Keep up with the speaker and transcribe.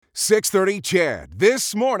6:30 CHED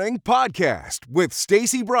This Morning podcast with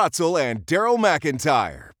Stacey Brotzel and Daryl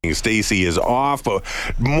McIntyre. Stacey is off.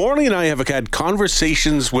 Morley and I have had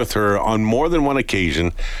conversations with her on more than one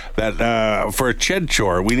occasion that for a Ched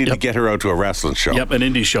chore, we need to get her out to a wrestling show. Yep, an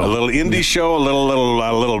indie show. A little indie show, a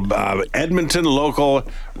little Edmonton local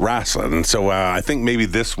wrestling. And so I think maybe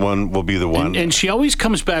this one will be the one. And she always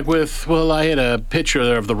comes back with, well, I had a picture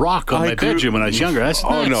of The Rock on my bedroom when I was younger. That's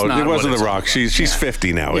no, it wasn't The Rock. She's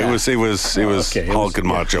 50 now. Yeah. It was Hulk and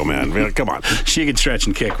Macho Man. Come on. She can stretch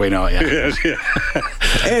and kick. We know, yeah.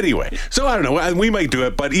 Anyway, so I don't know. We might do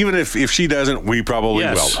it, but even if she doesn't, we probably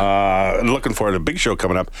will. Looking forward to a big show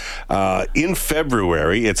coming up in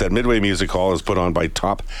February. It's at Midway Music Hall. It's put on by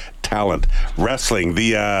Top Talent Wrestling.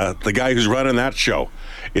 The guy who's running that show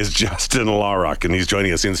is Justin Larrock, and he's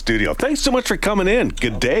joining us in studio. Thanks so much for coming in.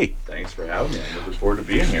 Good day. Thanks for having me. I'm looking forward to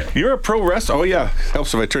being here. You're a pro wrestler. Oh, yeah.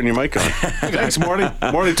 Helps if I turn your mic on. Thanks, Morty.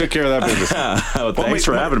 Morty took care of that business. Thanks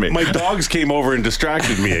for having me. My dogs came over and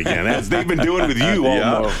distracted me again, as they've been doing with you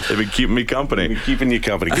all. They've been keeping me company. Keeping you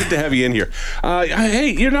company. Good to have you in here.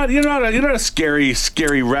 Hey, you're not a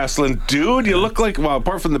scary wrestling dude. You look like, well,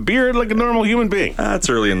 apart from the beard, like a normal human being. It's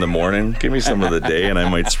early in the morning. Give me some of the day, and I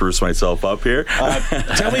might spruce myself up here.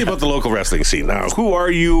 Tell me about the local wrestling scene. Now, who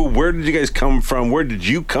are you? Where did you guys come from? Where did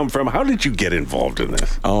you come from? How did you get involved in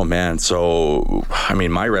this? Oh, man. So,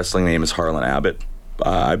 my wrestling name is Harlan Abbott.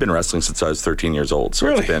 I've been wrestling since I was 13 years old, so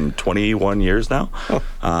It's been 21 years now.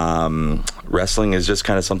 Oh. Wrestling is just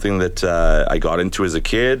kind of something that I got into as a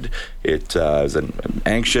kid. It was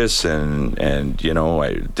anxious, and I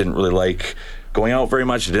didn't really like going out very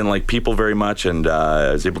much. I didn't like people very much, and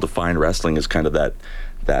I was able to find wrestling as kind of that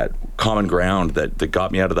common ground that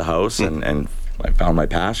got me out of the house, and I found my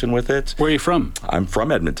passion with it. Where are you from? I'm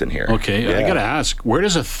from Edmonton here. Okay, yeah. I got to ask, where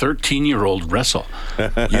does a 13-year-old wrestle?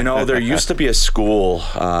 There used to be a school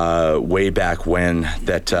way back when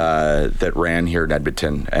that ran here in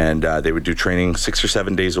Edmonton, and they would do training 6 or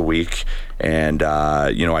 7 days a week. And,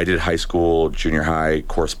 I did high school, junior high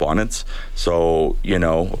correspondence. So,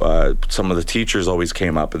 some of the teachers always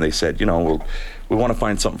came up and they said, we want to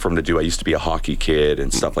find something for him to do. I used to be a hockey kid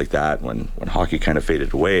and stuff like that. When hockey kind of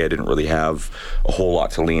faded away, I didn't really have a whole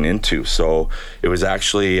lot to lean into. So it was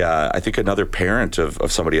actually, I think, another parent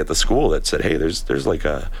of somebody at the school that said, hey, there's like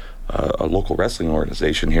a local wrestling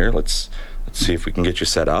organization here. Let's see if we can get you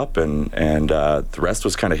set up. And the rest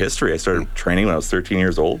was kind of history. I started training when I was 13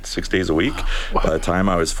 years old, 6 days a week. Wow. By the time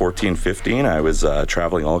I was 14, 15, I was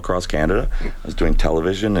traveling all across Canada. I was doing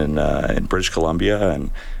television in British Columbia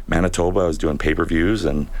and Manitoba. I was doing pay-per-views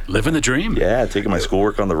and living the dream. Yeah, taking my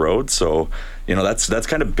schoolwork on the road. So, that's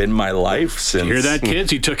kind of been my life since. You hear that,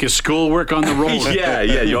 kids? He took his schoolwork on the road. yeah.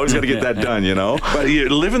 You always got to get that done, But you're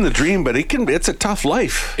living the dream, but it's a tough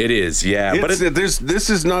life. It is, yeah. But this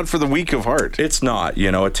is not for the weak of heart. It's not.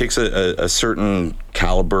 It takes a certain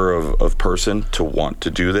caliber of person to want to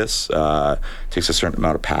do this. It takes a certain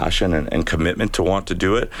amount of passion and commitment to want to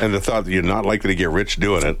do it. And the thought that you're not likely to get rich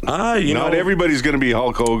doing it. Not everybody's going to be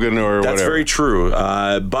Hulk Hogan or whatever. That's very true.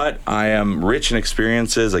 But I am rich in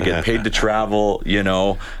experiences. I get paid to travel,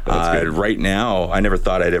 Right now, I never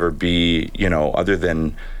thought I'd ever be, other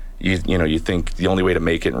than... You think the only way to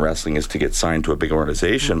make it in wrestling is to get signed to a big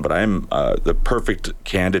organization, but I'm the perfect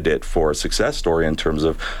candidate for a success story in terms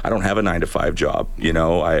of I don't have a 9-to-5 job.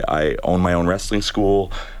 I own my own wrestling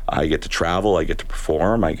school. I get to travel. I get to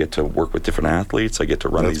perform. I get to work with different athletes. I get to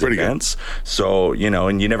run these events. Good. So,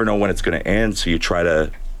 and you never know when it's going to end, so you try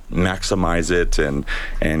to maximize it and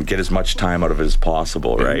get as much time out of it as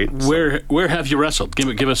possible, right? Where have you wrestled?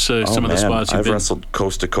 Give us some of the spots I've wrestled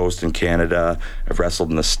coast to coast in Canada. I've wrestled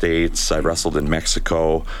in the States. I've wrestled in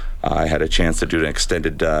Mexico. I had a chance to do an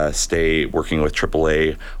extended stay working with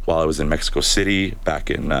AAA while I was in Mexico City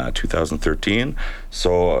back in 2013.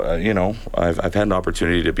 So, I've had an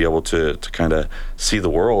opportunity to be able to kind of see the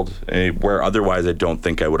world where otherwise I don't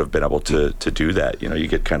think I would have been able to do that. You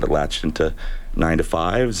get kind of latched into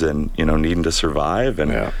 9-to-5s and needing to survive,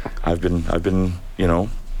 and I've been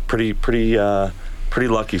pretty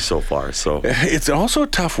lucky so far. So it's also a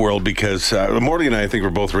tough world because Morty and I think we're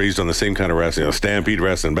both raised on the same kind of wrestling. Stampede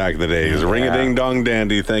wrestling back in the day is ring-a-ding-dong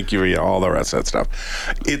dandy, thank you, all the rest of that stuff.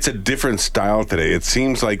 It's a different style today. It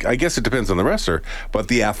seems like, I guess it depends on the wrestler, but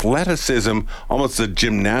the athleticism, almost the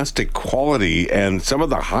gymnastic quality, and some of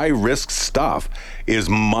the high-risk stuff is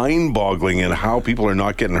mind-boggling in how people are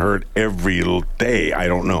not getting hurt every day. I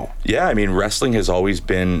don't know. Yeah, wrestling has always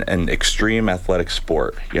been an extreme athletic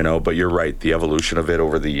sport, but you're right. The evolution of it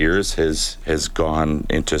over the years has gone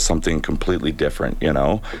into something completely different,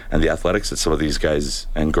 and the athletics that some of these guys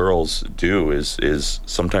and girls do is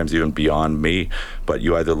sometimes even beyond me. but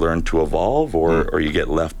you either learn to evolve or you get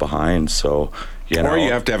left behind. So, or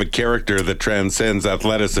you have to have a character that transcends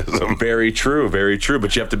athleticism. Very true, very true.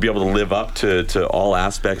 But you have to be able to live up to all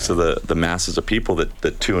aspects of the masses of people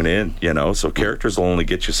that tune in, So characters will only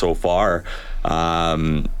get you so far.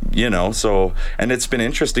 So, and it's been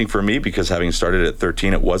interesting for me because having started at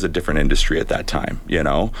 13, it was a different industry at that time,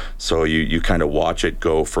 So you kind of watch it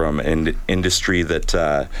go from an industry that,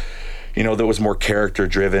 that was more character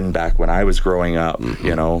driven back when I was growing up,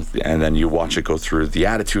 and then you watch it go through the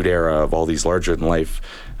Attitude Era of all these larger than life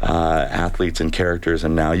athletes and characters,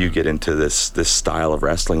 and now you get into this style of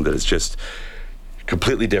wrestling that is just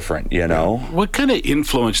completely different, What kind of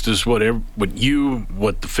influence does what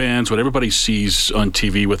the fans, what everybody sees on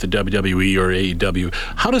TV with the WWE or AEW,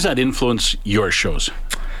 how does that influence your shows?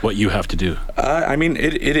 What you have to do?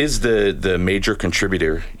 It is the major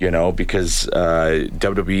contributor, because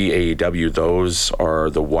WWE, AEW, those are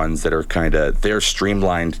the ones that are they're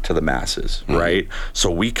streamlined to the masses, right? So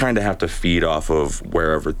we kind of have to feed off of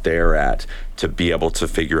wherever they're at to be able to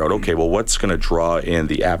figure out, okay, well, what's going to draw in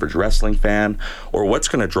the average wrestling fan, or what's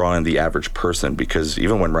going to draw in the average person? Because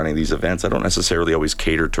even when running these events, I don't necessarily always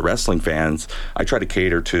cater to wrestling fans. I try to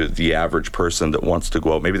cater to the average person that wants to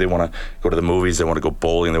go out. Maybe they want to go to the movies, they want to go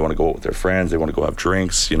bowling, they want to go out with their friends, they want to go have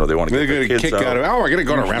drinks, they want to get their kids out. We're going to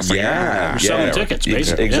go to wrestling. You're selling tickets,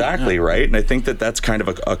 basically. Exactly, right? And I think that's kind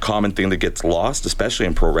of a common thing that gets lost, especially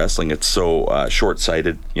in pro wrestling. It's so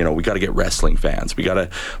short-sighted. We got to get wrestling fans. We got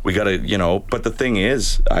to, but the thing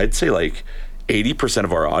is, I'd say 80%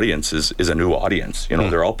 of our audience is a new audience.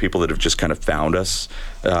 They're all people that have just kind of found us,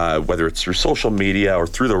 whether it's through social media or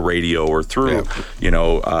through the radio or through,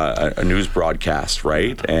 a news broadcast,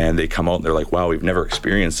 right? And they come out and they're like, wow, we've never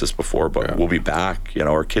experienced this before, but we'll be back.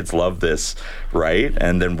 Our kids love this, right?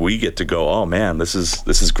 And then we get to go, oh man, this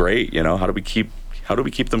is great. How do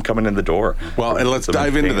we keep them coming in the door? Well, and let's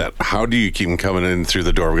dive into that. How do you keep them coming in through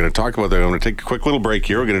the door? We're going to talk about that. I'm going to take a quick little break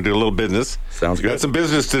here. We're going to do a little business. Sounds good. Got some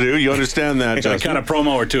business to do. You understand that, Justin? Kind of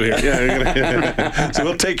promo or two here. Yeah. So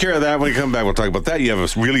we'll take care of that when we come back. We'll talk about that. You have a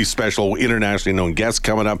really special, internationally known guest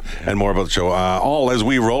coming up and more about the show. All as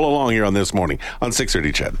we roll along here on This Morning on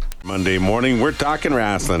 6:30 CHED. Monday morning, we're talking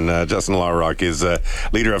wrestling. Justin Lawrock is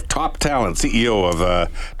leader of Top Talent, CEO of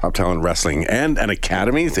Top Talent Wrestling and an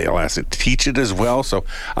academy. They'll ask to teach it as well. So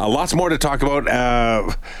lots more to talk about.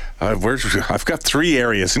 I've got 3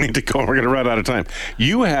 areas I need to go. We're going to run out of time.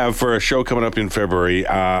 You have, for a show coming up in February,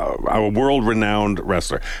 a world-renowned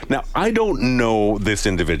wrestler. Now, I don't know this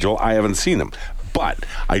individual. I haven't seen him. But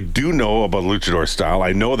I do know about luchador style.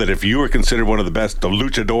 I know that if you are considered one of the best of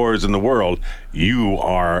luchadors in the world, you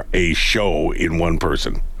are a show in one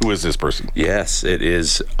person. Who is this person? Yes, it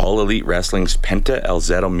is All Elite Wrestling's Penta El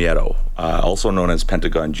Zero Miedo, also known as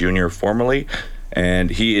Pentagon Jr. formerly. And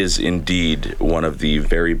he is indeed one of the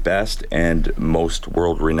very best and most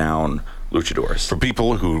world-renowned luchadors. For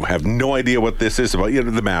people who have no idea what this is about,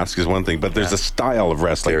 the mask is one thing, but there's a style of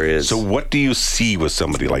wrestling. There is. So what do you see with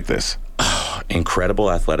somebody like this?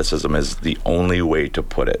 Incredible athleticism is the only way to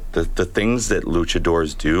put it. The things that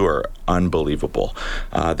luchadors do are unbelievable.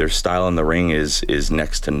 Their style in the ring is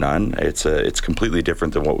next to none. It's completely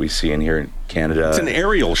different than what we see in here in Canada. It's an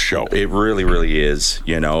aerial show. It really, really is.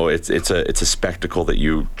 It's a spectacle that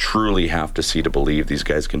you truly have to see to believe. These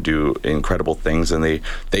guys can do incredible things, and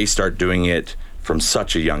they start doing it from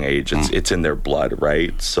such a young age. It's in their blood,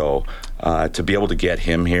 right? So to be able to get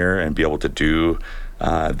him here and be able to do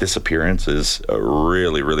this appearance is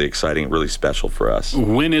really, really exciting, really special for us.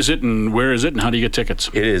 When is it and where is it and how do you get tickets?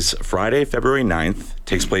 It is Friday, February 9th.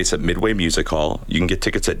 Takes place at Midway Music Hall. You can get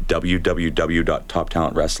tickets at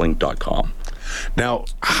www.toptalentwrestling.com. Now,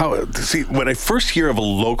 when I first hear of a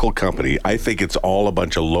local company, I think it's all a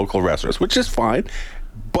bunch of local wrestlers, which is fine.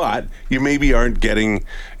 But you maybe aren't getting,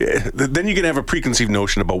 then you can have a preconceived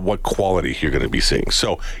notion about what quality you're going to be seeing.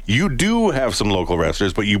 So you do have some local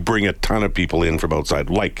wrestlers, but you bring a ton of people in from outside,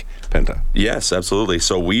 like Penta. Yes, absolutely.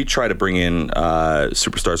 So we try to bring in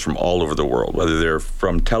superstars from all over the world, whether they're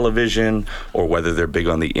from television or whether they're big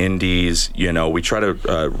on the indies. We try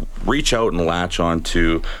to reach out and latch on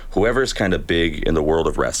to whoever's kind of big in the world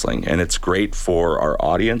of wrestling. And it's great for our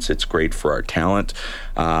audience. It's great for our talent.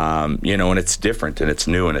 And it's different and it's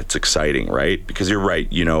new and it's exciting, right? Because you're right,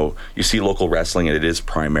 you see local wrestling and it is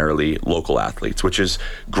primarily local athletes, which is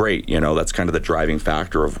great. That's kind of the driving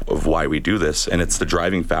factor of why we do this. And it's the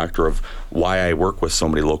driving factor of why I work with so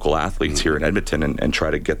many local athletes here in Edmonton and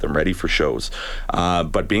try to get them ready for shows.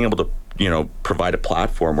 But being able to provide a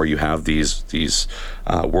platform where you have these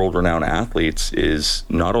world-renowned athletes is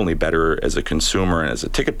not only better as a consumer and as a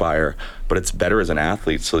ticket buyer, but it's better as an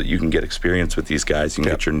athlete so that you can get experience with these guys. You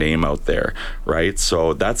can get your name out there, right?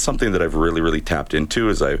 So that's something that I've really, really tapped into.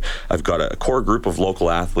 Is I've got a core group of local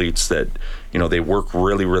athletes that they work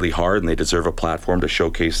really, really hard, and they deserve a platform to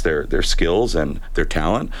showcase their skills and their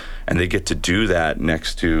talent, and they get to do that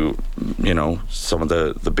next to some of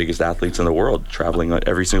the biggest athletes in the world, traveling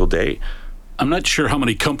every single day. I'm not sure how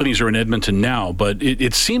many companies are in Edmonton now, but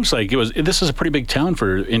it seems like this is a pretty big town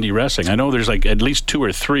for indie wrestling. I know there's like at least 2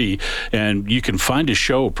 or 3, and you can find a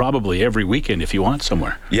show probably every weekend if you want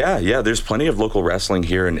somewhere. Yeah. There's plenty of local wrestling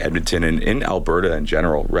here in Edmonton and in Alberta in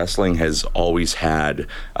general. Wrestling has always had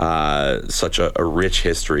such a rich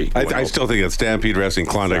history. I still think it's Stampede Wrestling,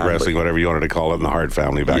 Klondike Wrestling, whatever you wanted to call it, in the Hart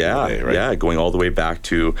family back in the day, right? Yeah, going all the way back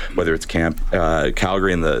to whether it's Camp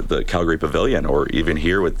Calgary and the Calgary Pavilion, or even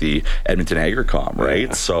here with the Edmonton AgriCom, right?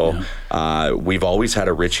 Yeah. So we've always had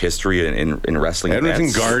a rich history in wrestling.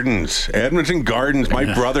 Edmonton Gardens.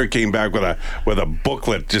 My brother came back with a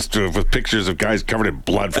booklet just with pictures of guys covered in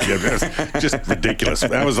blood. Just ridiculous.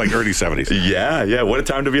 That was like early 70s. Yeah. What a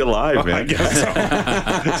time to be alive, man. I guess so.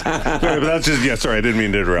 But that's just, sorry, I didn't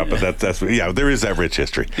mean to interrupt, but that's there is that rich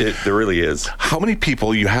history. There really is. How many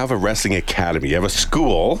people, you have a wrestling academy, you have a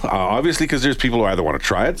school, obviously, because there's people who either want to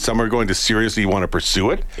try it, some are going to seriously want to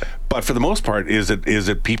pursue it, but for the most part, is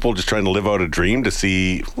it people just trying to live out a dream to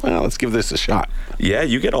see, well, let's give this a shot? Yeah,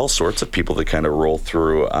 you get all sorts of people that kind of roll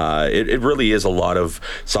through. It really is a lot of,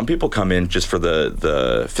 some people come in just for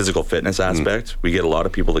the physical fitness aspect. We get a lot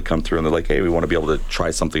of people that come through and they're like, hey, we want to be able to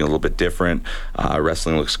try something a little bit different.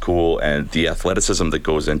 Wrestling looks cool, and the athleticism that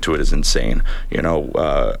goes into it is insane.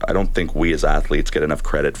 I don't think we as athletes get enough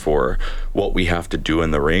credit for what we have to do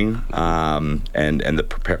in the ring, and the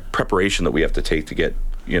preparation that we have to take to get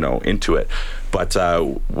into it. But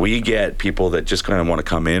we get people that just kind of want to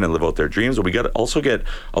come in and live out their dreams. But we also get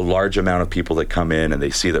a large amount of people that come in and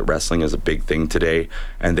they see that wrestling is a big thing today,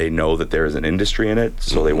 and they know that there is an industry in it.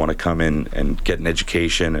 So they want to come in and get an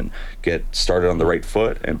education and get started on the right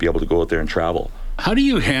foot and be able to go out there and travel. How do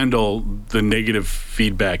you handle the negative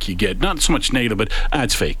feedback you get? Not so much negative, but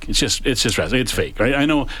it's fake. It's just wrestling. It's fake, right? I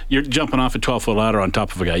know you're jumping off a 12-foot ladder on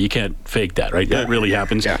top of a guy. You can't fake that, right? Yeah. That really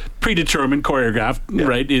happens. Yeah. Predetermined, choreographed,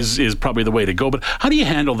 right, is probably the way to go. But how do you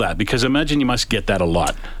handle that? Because I imagine you must get that a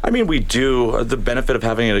lot. I mean, we do. The benefit of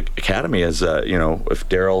having an academy is, if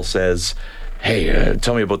Daryl says, hey,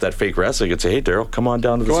 tell me about that fake wrestling. I'd say, hey, Daryl, come on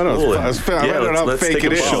down to the school. Let's take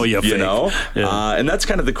a show you fake. And that's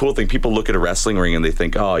kind of the cool thing. People look at a wrestling ring and they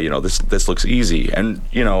think, oh, this looks easy. And,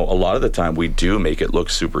 a lot of the time we do make it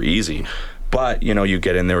look super easy. But, you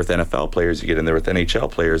get in there with NFL players, you get in there with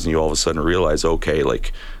NHL players, and you all of a sudden realize, okay,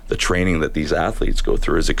 like the training that these athletes go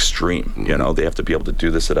through is extreme. They have to be able to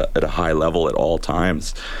do this at a high level at all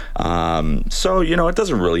times. So, it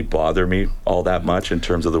doesn't really bother me all that much in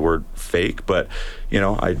terms of the word fake, but,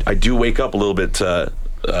 I do wake up a little bit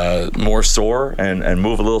more sore and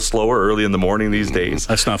move a little slower early in the morning these days.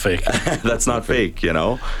 That's not fake. That's not fake,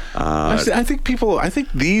 I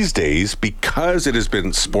think these days, because it has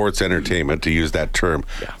been sports entertainment, to use that term,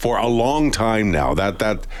 for a long time now,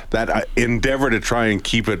 that endeavor to try and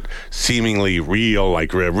keep it seemingly real,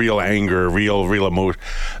 like real anger, real emotion,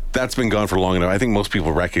 that's been gone for long enough. I think most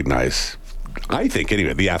people recognize,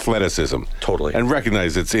 the athleticism. Totally. And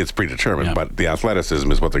recognize it's predetermined, but the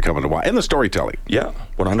athleticism is what they're coming to watch. And the storytelling. Yeah,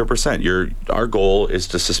 100%. Our goal is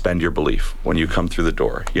to suspend your belief when you come through the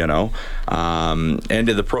door, And in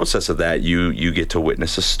the process of that, you get to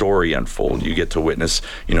witness a story unfold. You get to witness,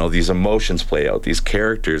 these emotions play out. These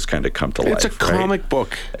characters kind of come to life. It's a comic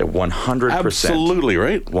book. 100%. Absolutely,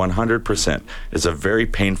 right? 100%. It's a very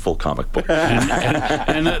painful comic book.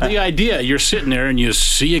 And the idea, you're sitting there and you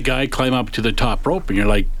see a guy climb up to the top rope and you're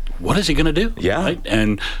like, what is he going to do? Yeah. Right?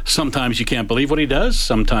 And sometimes you can't believe what he does.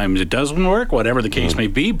 Sometimes it doesn't work, whatever the case may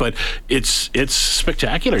be. But it's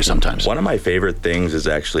spectacular sometimes. One of my favorite things is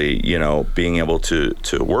actually, being able to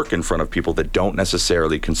work in front of people that don't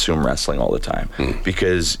necessarily consume wrestling all the time.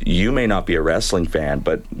 Because you may not be a wrestling fan,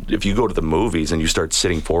 but if you go to the movies and you start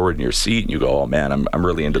sitting forward in your seat and you go, oh man, I'm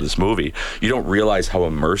really into this movie, you don't realize how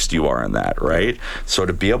immersed you are in that, right? So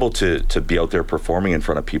to be able to be out there performing in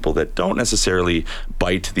front of people that don't necessarily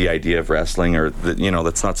bite the idea of wrestling, or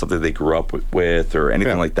that's not something they grew up with or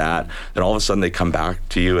anything like that, then all of a sudden they come back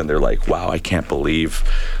to you and they're like, wow, I can't believe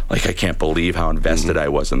how invested I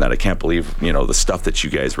was in that. I can't believe the stuff that you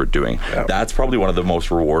guys were doing. That's probably one of the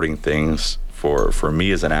most rewarding things for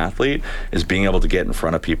me as an athlete is being able to get in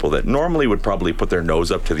front of people that normally would probably put their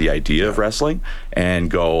nose up to the idea of wrestling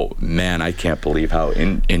and go, man, I can't believe how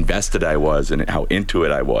invested I was and how into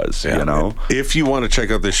it I was, you know? If you want to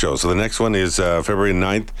check out this show, so the next one is February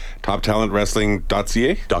 9th,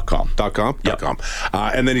 toptalentwrestling.ca? .com.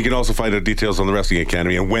 And then you can also find out details on the Wrestling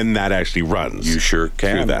Academy and when that actually runs. You sure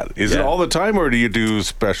can. Through that. Is it all the time, or do you do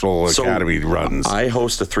special Academy runs? I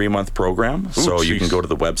host a 3-month program, so you can go to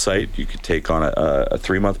the website. You can take on a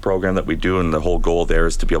 3-month program that we do, and the whole goal there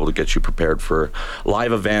is to be able to get you prepared for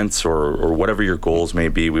live events or whatever your goals may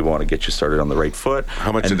be. We want to get you started on the right foot.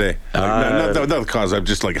 How much a day? Not the cause. I'm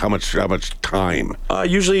just like, how much time?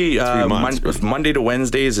 Usually Monday to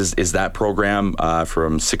Wednesdays is that program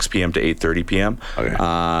from 6 p.m. to 8:30 p.m. Okay.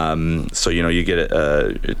 So you get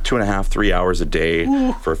 2.5-3 hours a day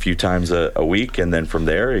for a few times a week, and then from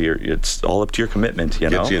there it's all up to your commitment.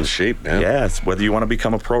 Get you in shape, man. Yes. Whether you want to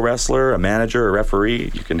become a pro wrestler, a manager, a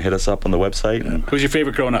referee, you can hit us up on the website. Who's your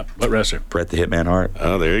favorite growing up? What wrestler? Brett the Hitman Hart.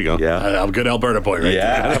 Oh, there you go. Yeah. I'm a good Alberta boy, right?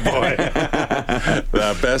 Yeah. Boy.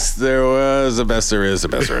 The best there was, the best there is, the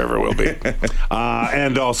best there ever will be.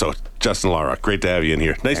 And also, Justin Lara, great to have you in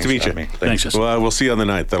here. Nice to meet you. Thanks, Justin. Well, we'll see you on the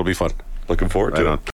 9th. That'll be fun. Looking forward to it.